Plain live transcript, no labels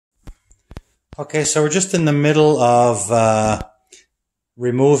Okay, so we're just in the middle of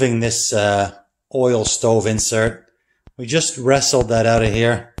removing this oil stove insert. We just wrestled that out of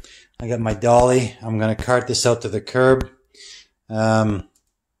here. I got my dolly. I'm going to cart this out to the curb. All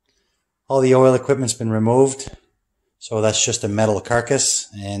the oil equipment's been removed. So that's just a metal carcass,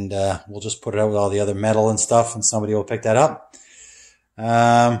 and we'll just put it out with all the other metal and stuff, and somebody will pick that up.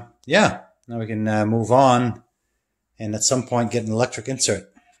 Yeah, now we can move on and at some point get an electric insert.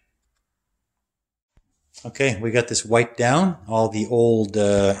 Okay, we got this wiped down. All the old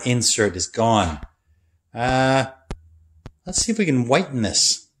insert is gone. Let's see if we can whiten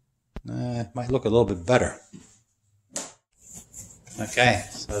this. It might look a little bit better. Okay,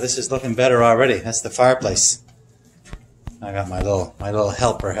 so this is looking better already. That's the fireplace. I got my little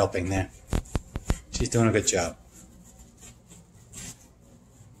helper helping there. She's doing a good job.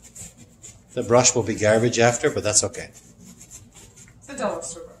 The brush will be garbage after, but that's okay. It's a dollar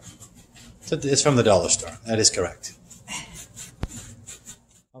store brush. It's from the dollar store. That is correct.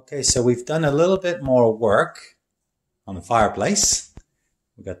 Okay, so we've done a little bit more work on the fireplace.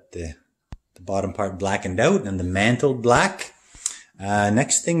 We got the bottom part blackened out and the mantle black.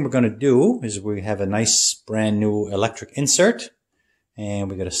 Next thing we're going to do is we have a nice brand new electric insert, and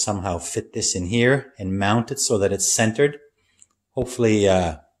we're going to somehow fit this in here and mount it so that it's centered. Hopefully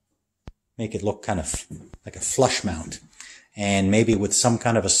make it look kind of like a flush mount, and maybe with some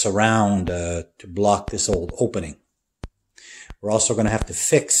kind of a surround to block this old opening. We're also going to have to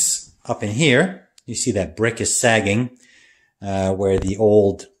fix up in here. You see that brick is sagging where the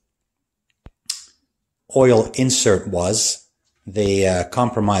old oil insert was. They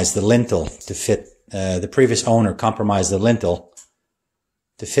compromised the lintel to fit, the previous owner compromised the lintel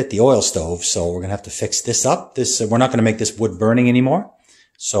to fit the oil stove. So we're going to have to fix this up. We're not going to make this wood burning anymore.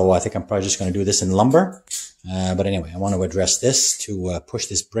 So I think I'm probably just going to do this in lumber. But anyway, I want to address this to push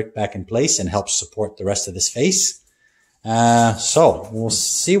this brick back in place and help support the rest of this face. So we'll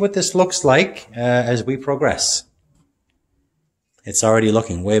see what this looks like as we progress. It's already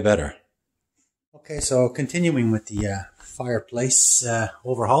looking way better. Okay, so continuing with the fireplace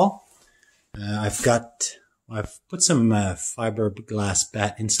overhaul. I've put some fiberglass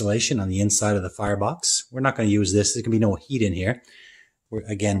bat insulation on the inside of the firebox. We're not going to use this. There's going to be no heat in here.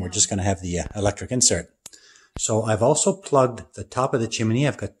 We're just going to have the electric insert. So I've also plugged the top of the chimney.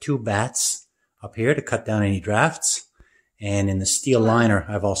 I've got 2 bats up here to cut down any drafts. And in the steel liner,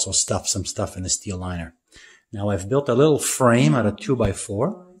 I've also stuffed some stuff in the steel liner. Now I've built a little frame out of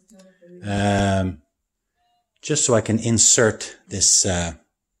 2x4. Just so I can insert this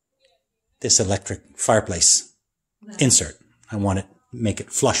this electric fireplace insert. I want it make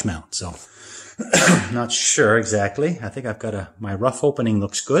it flush mount. So not sure exactly. I think I've got my rough opening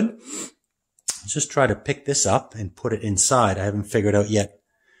looks good. Let's just try to pick this up and put it inside. I haven't figured out yet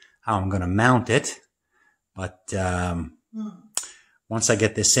how I'm going to mount it, but once I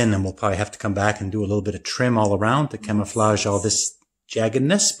get this in, then we'll probably have to come back and do a little bit of trim all around to camouflage all this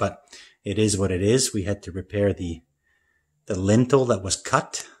jaggedness, but it is what it is. We had to repair the lintel that was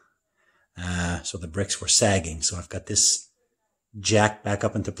cut. So the bricks were sagging. So I've got this jack back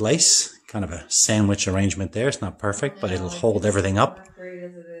up into place. Kind of a sandwich arrangement there. It's not perfect, but it'll hold everything up.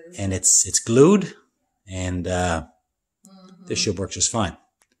 And it's glued. And this should work just fine.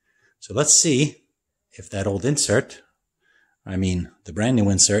 So let's see if that old insert, the brand new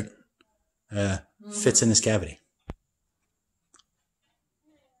insert, fits in this cavity.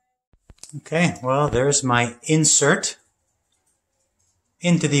 Okay, well, there's my insert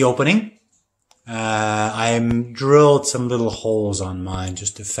into the opening. I drilled some little holes on mine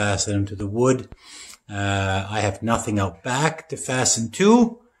just to fasten them to the wood. I have nothing out back to fasten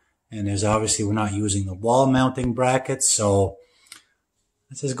to, and we're not using the wall mounting brackets, so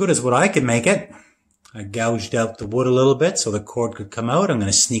it's as good as what I can make it. I gouged out the wood a little bit so the cord could come out. I'm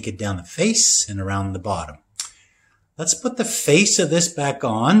going to sneak it down the face and around the bottom. Let's put the face of this back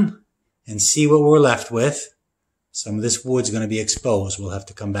on and see what we're left with. Some of this wood's going to be exposed. We'll have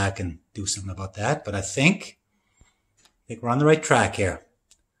to come back and do something about that. But I think we're on the right track here.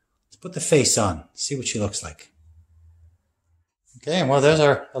 Let's put the face on, see what she looks like. Okay, well, there's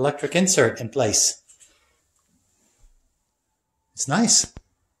our electric insert in place. It's nice.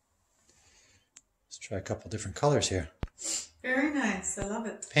 Let's try a couple different colors here. Very nice. I love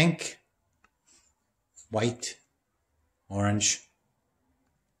it. Pink, white, orange,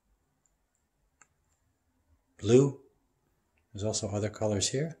 blue. There's also other colors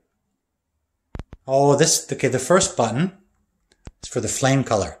here. Oh, the first button is for the flame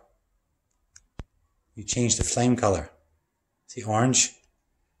color. You change the flame color. See, orange,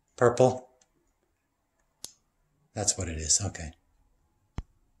 purple. That's what it is. Okay.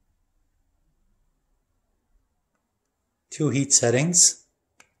 2 heat settings.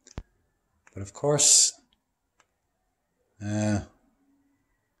 But of course,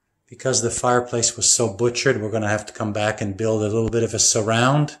 because the fireplace was so butchered, we're going to have to come back and build a little bit of a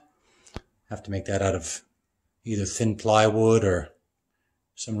surround. Have to make that out of either thin plywood or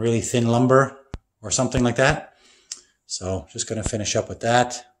some really thin lumber or something like that. So just going to finish up with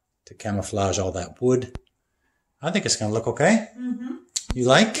that to camouflage all that wood. I think it's going to look okay. Mm-hmm. You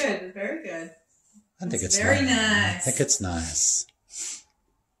like? Good, very good. I think it's very nice. I think it's nice.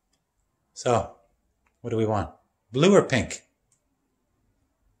 So, what do we want? Blue or pink?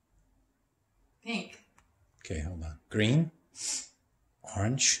 Pink. Okay, hold on. Green,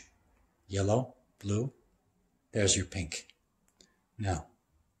 orange, yellow, blue. There's your pink. Now,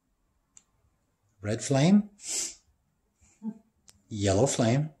 red flame, yellow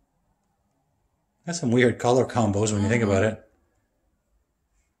flame. That's some weird color combos when you think about it.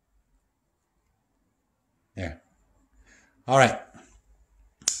 There. All right.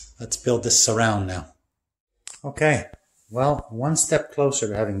 Let's build this surround now. Okay. Well, one step closer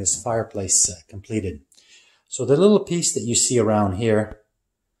to having this fireplace completed. So the little piece that you see around here,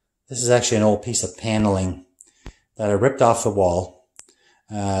 this is actually an old piece of paneling that I ripped off the wall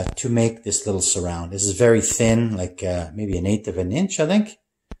to make this little surround. This is very thin, like maybe 1/8 of an inch, I think.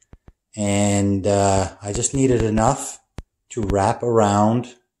 And I just needed enough to wrap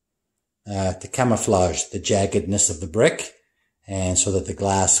around to camouflage the jaggedness of the brick and so that the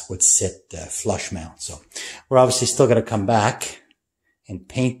glass would sit flush mount. So we're obviously still going to come back and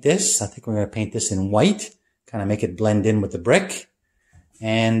paint this. I think we're going to paint this in white, kind of make it blend in with the brick.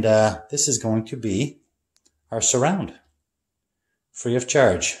 And this is going to be our surround, free of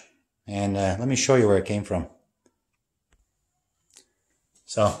charge. And let me show you where it came from.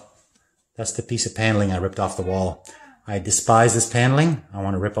 So that's the piece of paneling I ripped off the wall. I despise this paneling. I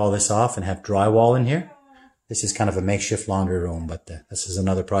want to rip all this off and have drywall in here. This is kind of a makeshift laundry room, but this is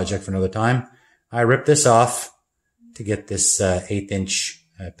another project for another time. I ripped this off to get this 1/8 inch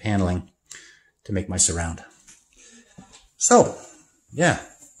paneling to make my surround. So, yeah,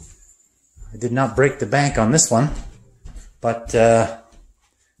 I did not break the bank on this one, but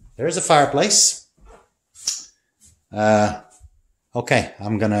there's a fireplace. Okay,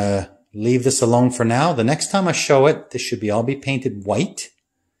 I'm going to leave this alone for now. The next time I show it, this should be all be painted white,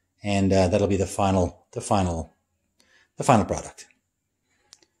 and that'll be the final product.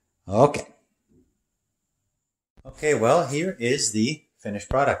 Okay. Okay, well, here is the finished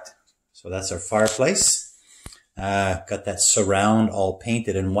product. So that's our fireplace. Got that surround all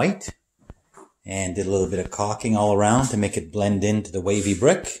painted in white, and did a little bit of caulking all around to make it blend into the wavy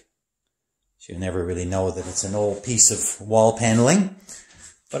brick. So you never really know that it's an old piece of wall paneling.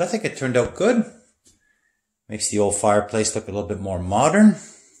 But I think it turned out good. Makes the old fireplace look a little bit more modern.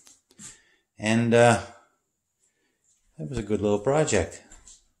 And that was a good little project.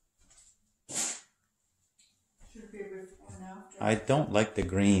 I don't like the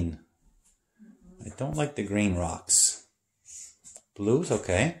green. I don't like the green rocks. Blue's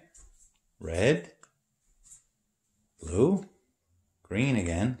okay. Red. Blue. Green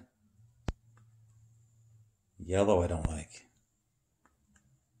again. Yellow I don't like.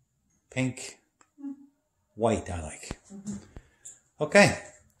 Pink. White I like. Okay.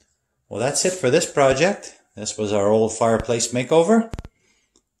 Well, that's it for this project. This was our old fireplace makeover.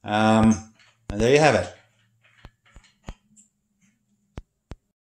 And there you have it.